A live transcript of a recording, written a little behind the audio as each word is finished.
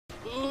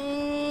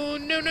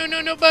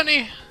no,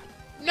 bunny!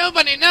 No,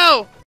 bunny,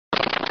 no!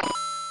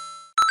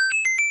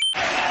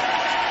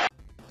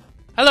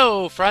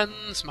 Hello,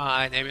 friends.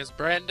 My name is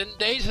Brandon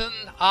Dayton.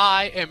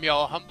 I am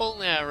your humble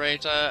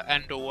narrator,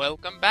 and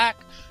welcome back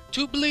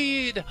to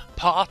Bleed,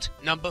 part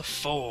number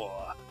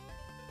 4.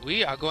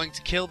 We are going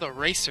to kill the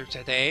racer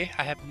today.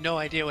 I have no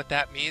idea what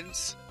that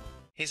means.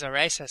 He's a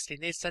racist. He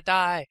needs to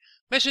die.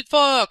 Mission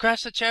 4!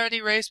 Crash the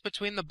charity race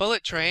between the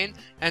bullet train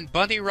and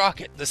Bunny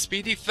Rocket, the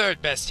speedy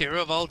third best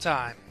hero of all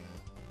time.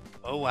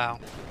 Oh, wow.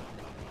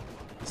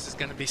 This is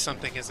gonna be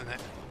something, isn't it?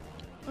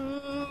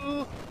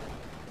 Ooh.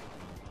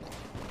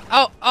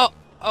 Oh,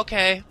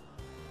 okay.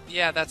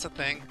 Yeah, that's a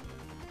thing.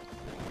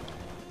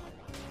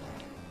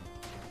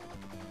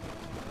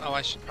 Oh,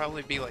 I should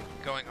probably be, like,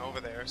 going over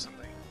there or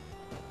something.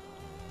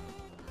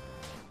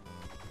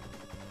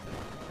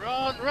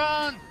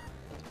 Run!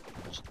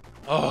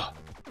 Oh!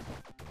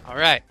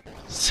 Alright.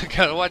 So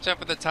gotta watch out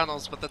for the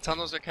tunnels, but the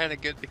tunnels are kinda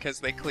good because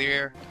they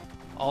clear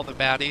all the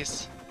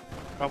baddies.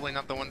 Probably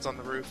not the ones on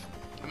the roof.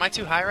 Am I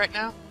too high right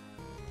now?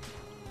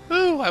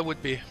 Ooh, I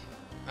would be.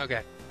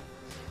 Okay.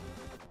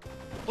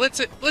 Blitz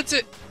it! Blitz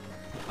it!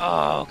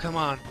 Oh, come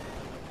on.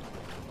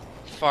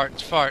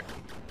 Fart.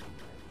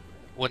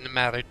 Wouldn't have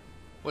mattered.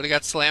 Would have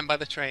got slammed by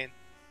the train.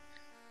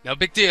 No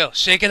big deal.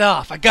 Shake it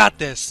off. I got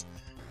this.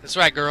 That's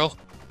right, girl.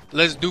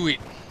 Let's do it.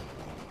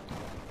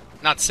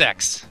 Not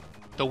sex.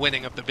 The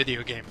winning of the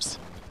video games.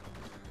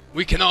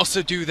 We can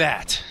also do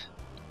that.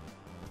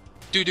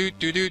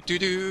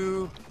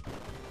 Do.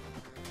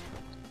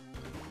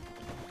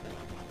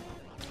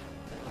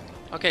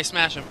 Okay,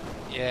 smash him.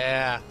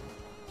 Yeah.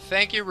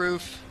 Thank you,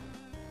 roof.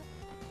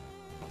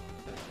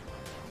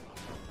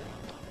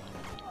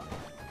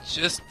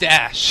 Just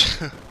dash.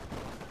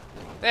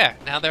 There,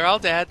 now they're all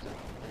dead.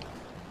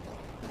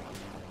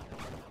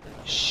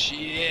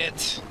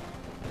 Shit.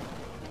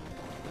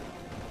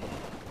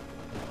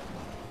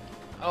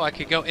 Oh, I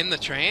could go in the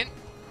train?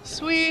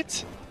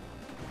 Sweet.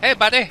 Hey,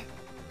 buddy.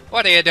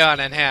 What are you doing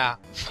in here?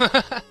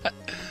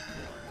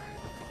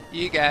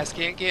 You guys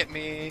can't get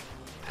me.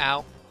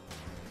 Ow.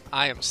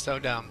 I am so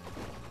dumb.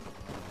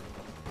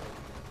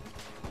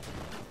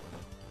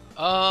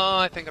 Oh,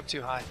 I think I'm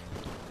too high.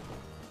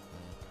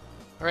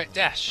 Alright,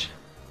 dash.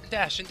 And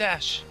dash, and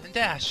dash, and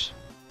dash.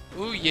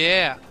 Ooh,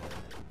 yeah.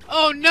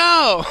 Oh,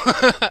 no!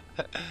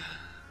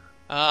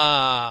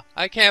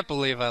 I can't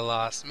believe I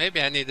lost.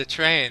 Maybe I need to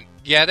train.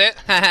 Get it?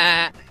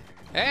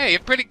 Hey, you're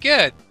pretty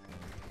good.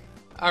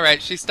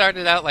 Alright, she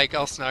started out like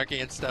all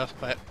snarky and stuff,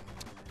 but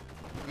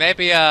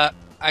maybe I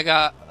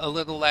got a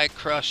little like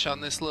crush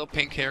on this little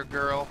pink hair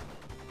girl.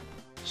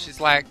 She's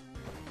like,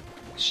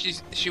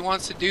 she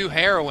wants to do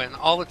heroin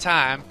all the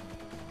time.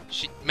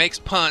 She makes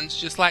puns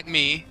just like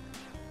me.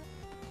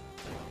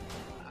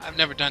 I've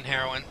never done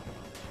heroin,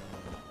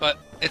 but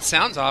it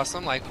sounds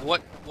awesome. Like,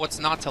 what's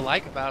not to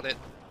like about it?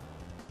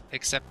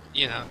 Except,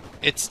 you know,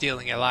 it's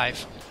stealing your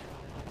life.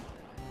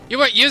 You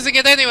weren't using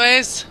it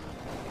anyways!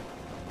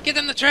 Get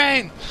in the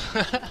train!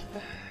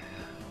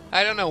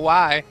 I don't know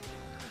why.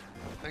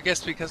 I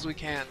guess because we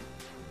can.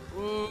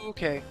 Ooh,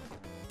 okay.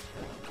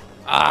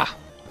 Ah!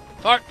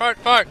 Fart!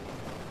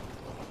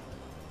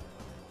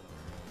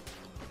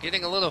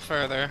 Getting a little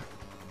further.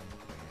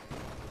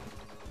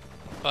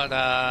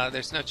 But,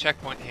 there's no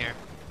checkpoint here.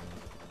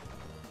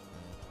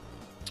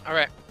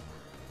 Alright.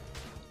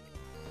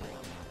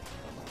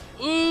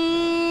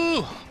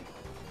 Ooh!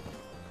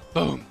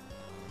 Boom!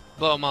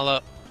 Blow them all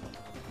up.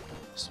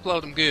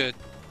 Explode them good.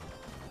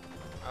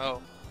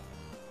 Oh.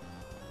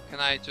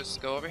 Can I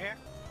just go over here?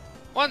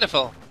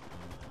 Wonderful!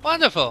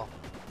 Wonderful!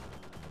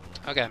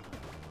 Okay.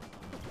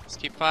 Let's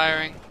keep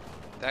firing.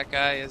 That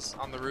guy is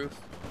on the roof.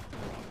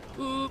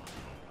 Oop!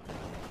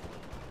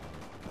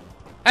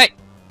 Hey!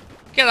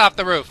 Get off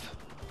the roof!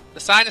 The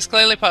sign is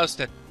clearly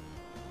posted.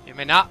 You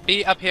may not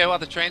be up here while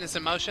the train is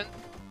in motion.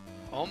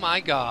 Oh my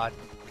god.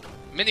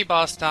 Mini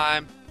boss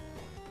time.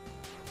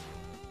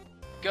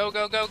 Go!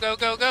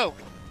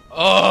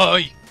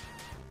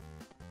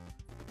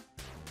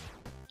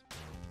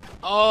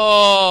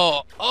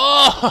 Oh!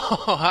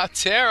 Oh! How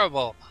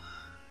terrible!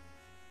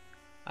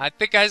 I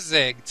think I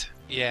zigged.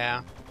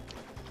 Yeah.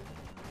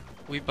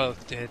 We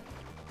both did.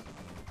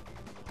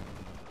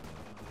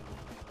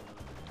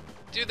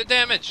 Do the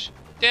damage!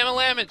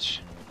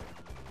 Damage!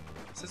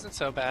 This isn't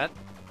so bad.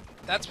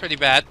 That's pretty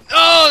bad.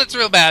 Oh, that's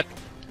real bad!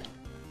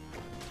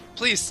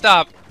 Please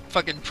stop,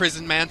 fucking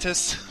prison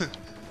mantis.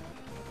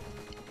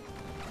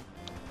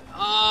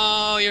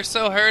 Oh, you're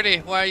so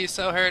hurty. Why are you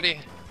so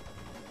hurty?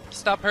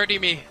 Stop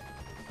hurting me.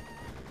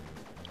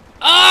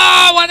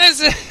 Oh, what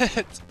is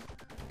it?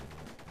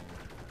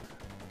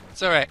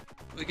 It's alright.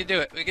 We can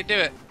do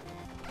it.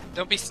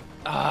 Don't be...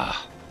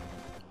 Ah.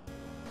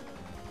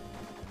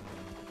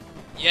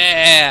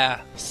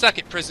 Yeah! Suck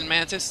it, prison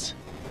mantis.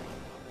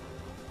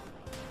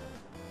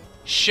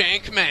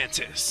 Shank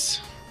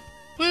mantis.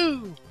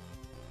 Woo!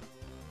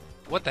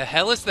 What the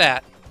hell is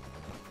that?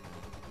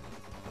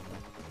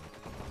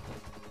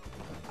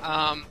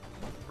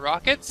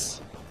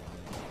 Rockets?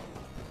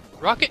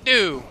 Rocket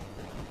do!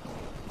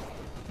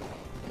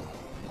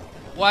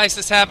 Why is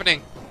this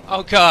happening?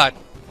 Oh god.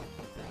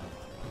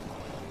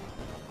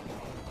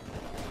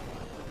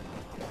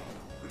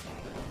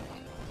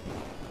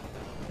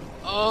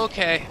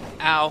 Okay.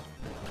 Ow.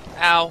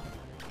 Ow.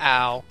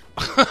 Ow.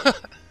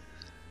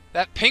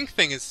 That pink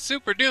thing is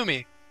super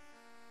doomy.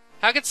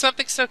 How could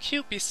something so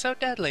cute be so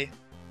deadly?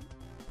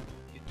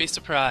 You'd be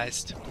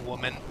surprised,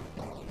 woman.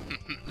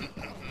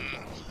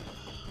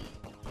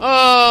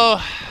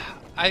 Oh,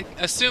 I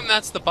assume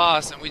that's the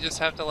boss and we just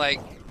have to, like,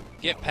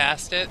 get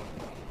past it.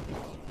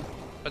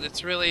 But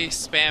it's really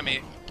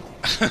spammy.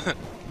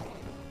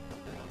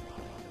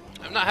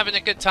 I'm not having a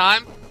good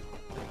time.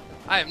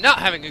 I am not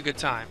having a good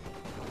time.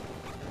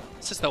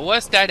 This is the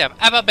worst date I've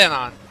ever been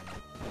on.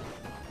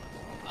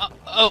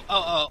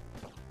 Oh.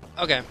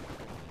 Okay.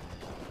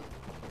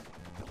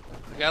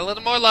 We got a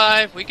little more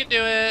life. We can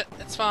do it.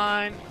 It's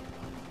fine.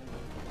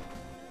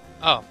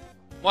 Oh,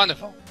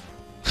 wonderful.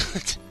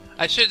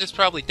 I should just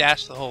probably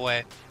dash the whole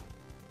way.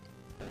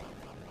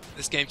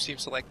 This game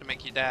seems to like to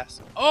make you dash.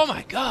 Oh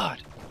my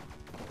god!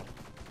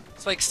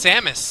 It's like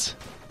Samus.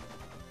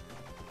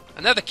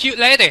 Another cute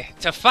lady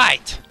to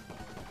fight!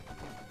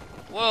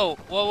 Whoa,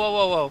 whoa, whoa,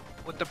 whoa, whoa.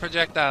 With the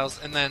projectiles,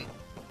 and then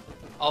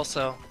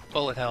also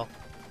bullet hell.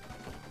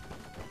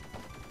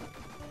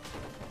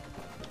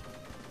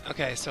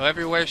 Okay, so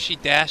everywhere she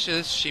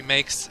dashes, she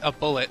makes a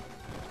bullet.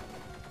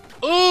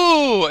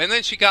 Ooh! And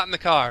then she got in the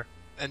car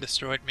and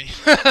destroyed me.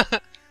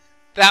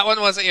 That one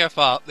wasn't your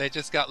fault. They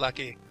just got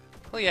lucky.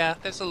 Well, yeah,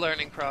 there's a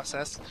learning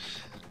process.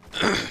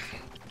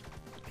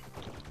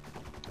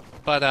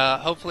 But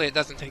hopefully it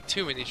doesn't take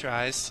too many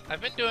tries. I've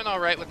been doing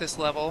alright with this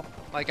level.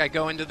 Like, I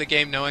go into the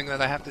game knowing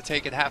that I have to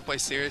take it halfway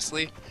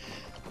seriously.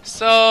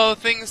 So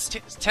things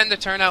tend to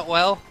turn out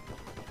well.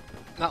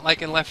 Not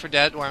like in Left 4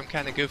 Dead, where I'm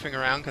kind of goofing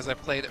around because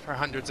I've played it for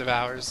hundreds of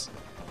hours.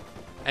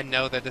 And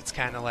know that it's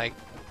kind of like,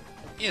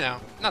 you know,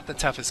 not the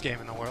toughest game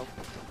in the world.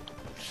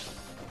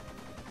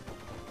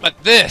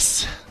 But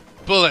this!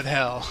 Bullet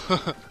hell.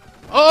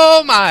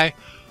 Oh my!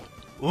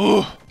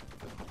 Ooh!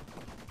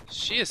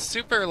 She is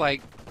super,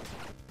 like...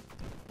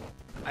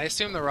 I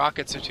assume the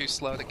rockets are too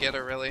slow to get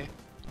her, really.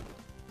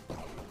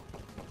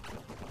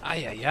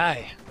 Ay ay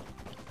ay.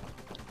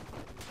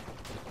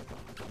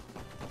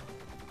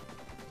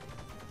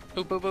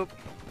 Boop boop boop.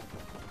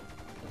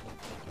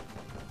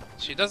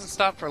 She doesn't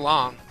stop for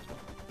long.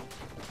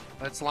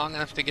 But it's long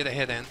enough to get a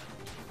hit in.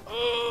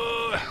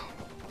 Ooh.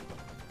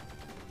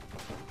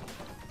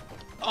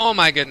 Oh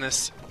my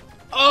goodness.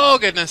 Oh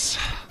goodness.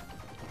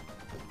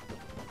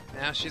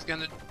 Now she's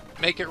gonna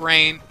make it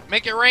rain.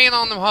 Make it rain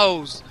on them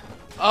hoes.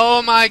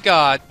 Oh my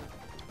god.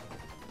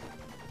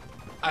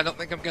 I don't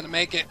think I'm gonna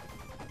make it.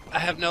 I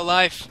have no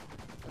life.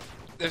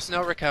 There's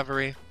no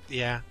recovery.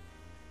 Yeah.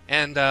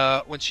 And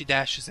when she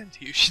dashes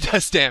into you, she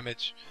does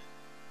damage.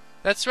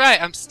 That's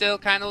right, I'm still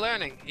kind of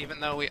learning,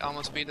 even though we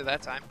almost beat her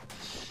that time.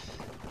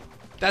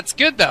 That's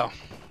good though.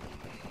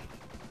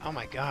 Oh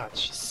my god,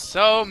 she's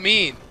so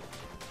mean.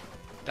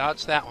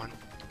 Dodge that one.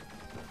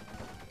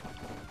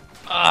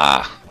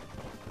 Ah!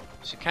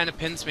 She kind of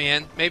pins me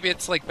in. Maybe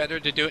it's like better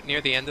to do it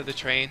near the end of the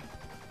train,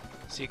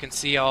 so you can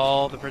see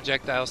all the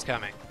projectiles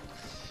coming,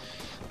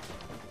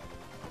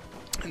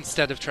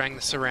 instead of trying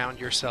to surround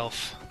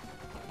yourself.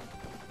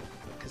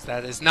 Because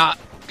that is not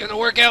gonna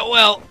work out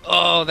well.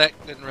 Oh, that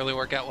didn't really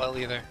work out well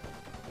either.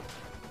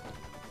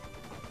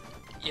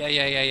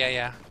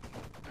 Yeah.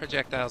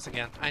 Projectiles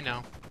again. I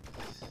know.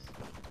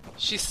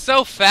 She's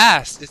so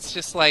fast. It's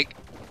just like...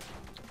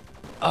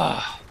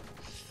 Ugh.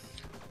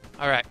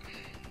 Alright.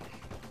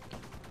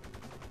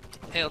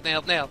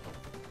 Nailed.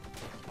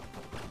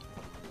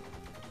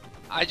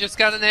 I just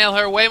gotta nail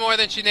her way more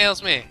than she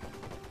nails me.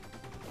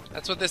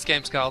 That's what this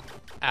game's called.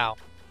 Ow.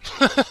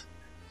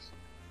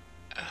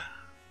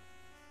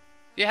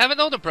 Do you have an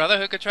older brother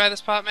who could try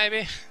this pot,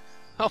 maybe?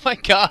 Oh my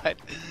god.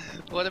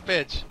 What a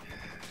bitch.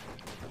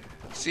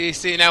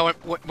 See, now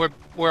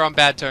we're on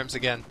bad terms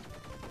again.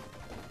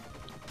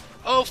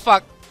 Oh,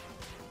 fuck.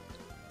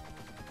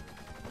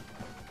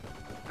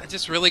 I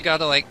just really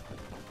gotta, like,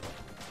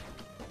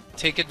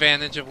 take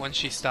advantage of when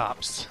she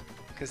stops,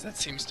 because that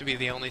seems to be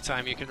the only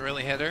time you can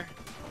really hit her,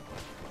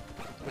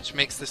 which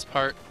makes this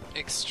part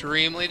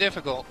extremely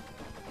difficult.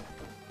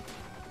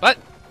 But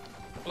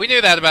we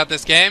knew that about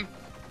this game.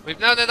 We've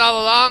known it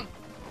all along.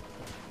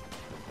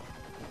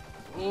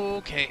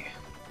 Okay.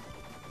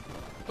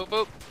 Boop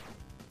boop.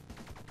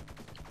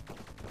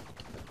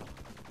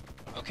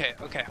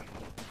 Okay.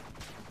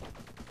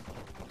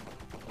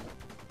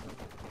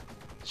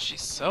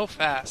 She's so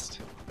fast.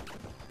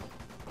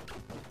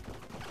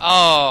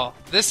 Oh,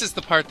 this is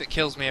the part that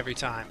kills me every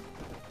time.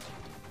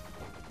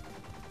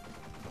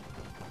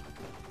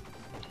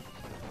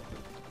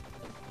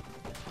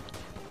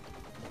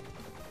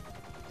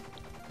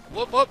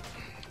 Whoop.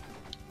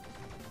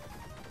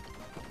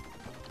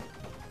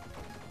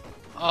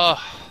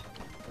 Oh.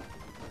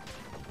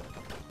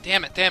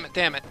 Damn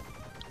it.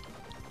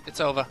 It's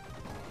over.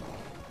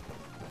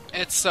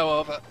 It's so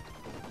over.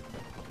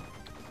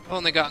 I've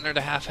only gotten her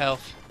to half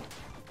health.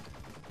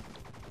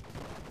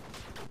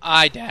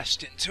 I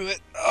dashed into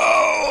it.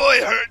 Oh,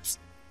 it hurts.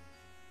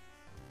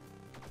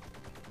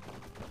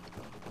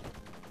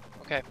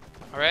 Okay.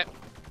 Alright.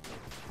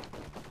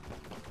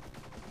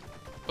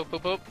 Boop,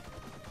 boop, boop.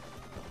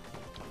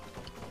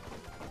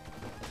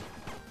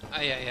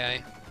 Ay, ay,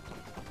 ay.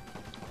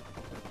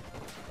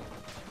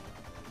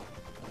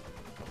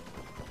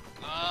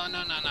 Oh,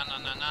 no, no, no, no,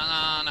 no,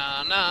 no,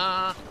 no,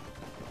 no.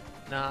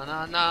 Na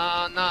na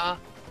na na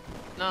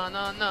na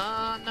na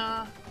na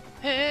na.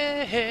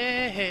 Hey,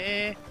 hey,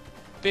 hey.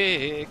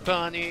 Big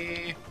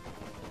bunny.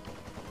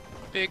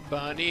 Big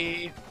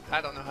bunny.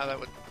 I don't know how that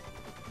would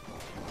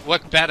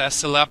work better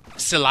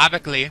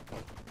syllabically.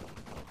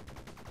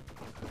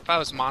 If I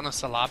was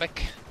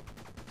monosyllabic,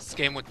 this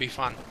game would be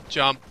fun.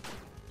 Jump.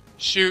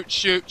 Shoot,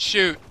 shoot,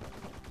 shoot.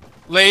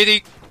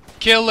 Lady.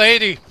 Kill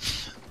lady.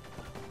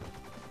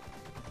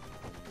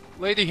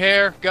 Lady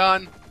Hare.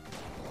 Gun.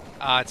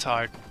 Ah, it's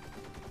hard.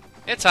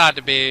 It's hard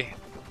to be.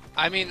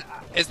 I mean,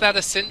 is that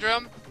a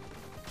syndrome?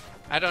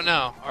 I don't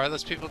know. Or are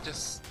those people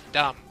just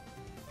dumb?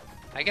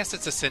 I guess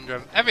it's a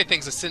syndrome.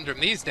 Everything's a syndrome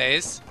these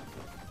days.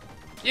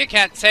 You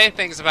can't say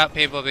things about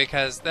people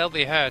because they'll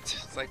be hurt.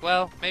 It's like,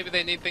 well, maybe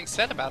they need things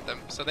said about them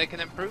so they can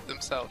improve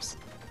themselves.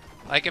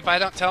 Like if I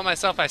don't tell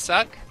myself I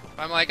suck, if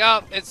I'm like,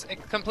 oh, it's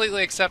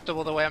completely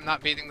acceptable the way I'm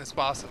not beating this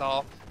boss at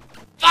all.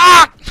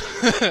 Fuck!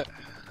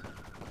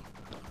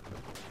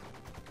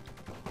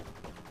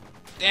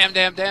 Damn,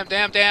 damn, damn,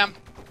 damn, damn.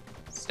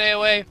 Stay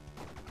away.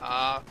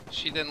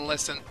 She didn't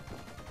listen.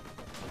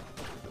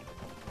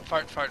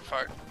 Fart, fart,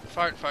 fart.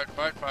 Fart, fart,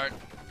 fart, fart.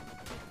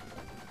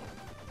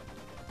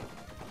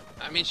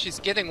 I mean, she's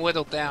getting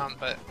whittled down,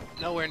 but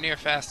nowhere near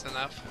fast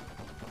enough.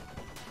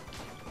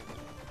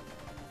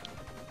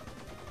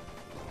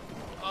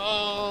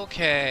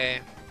 Okay.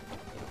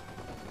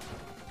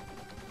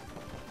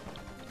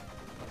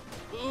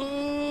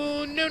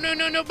 Ooh, no, no,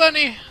 no, no,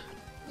 bunny.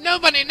 No,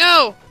 bunny,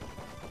 no.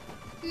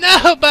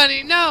 No,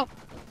 bunny, no.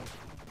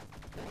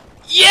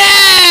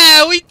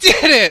 Yeah, we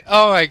did it.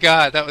 Oh my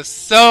god, that was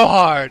so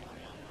hard.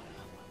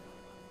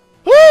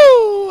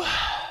 Woo!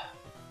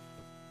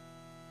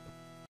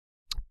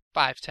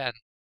 5-10.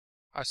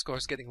 Our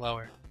score's getting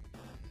lower.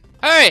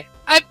 Hooray!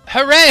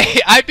 Hooray!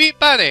 I beat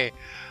Bunny!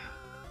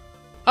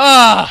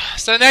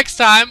 So next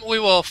time we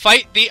will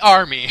fight the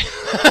army.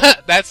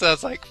 That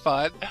sounds like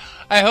fun.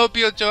 I hope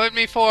you'll join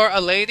me for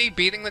a lady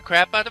beating the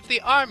crap out of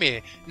the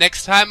army.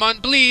 Next time on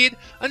Bleed.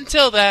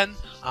 Until then,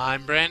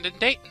 I'm Brandon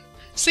Dayton.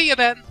 See you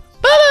then.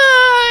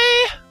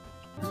 Bye-bye!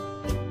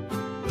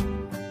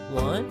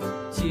 1,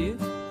 2,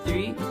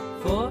 3,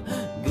 4.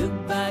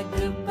 Goodbye,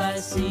 goodbye,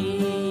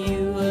 see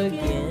you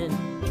again.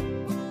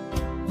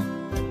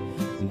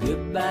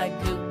 Goodbye,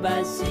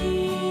 goodbye,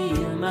 see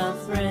you, my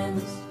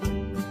friends.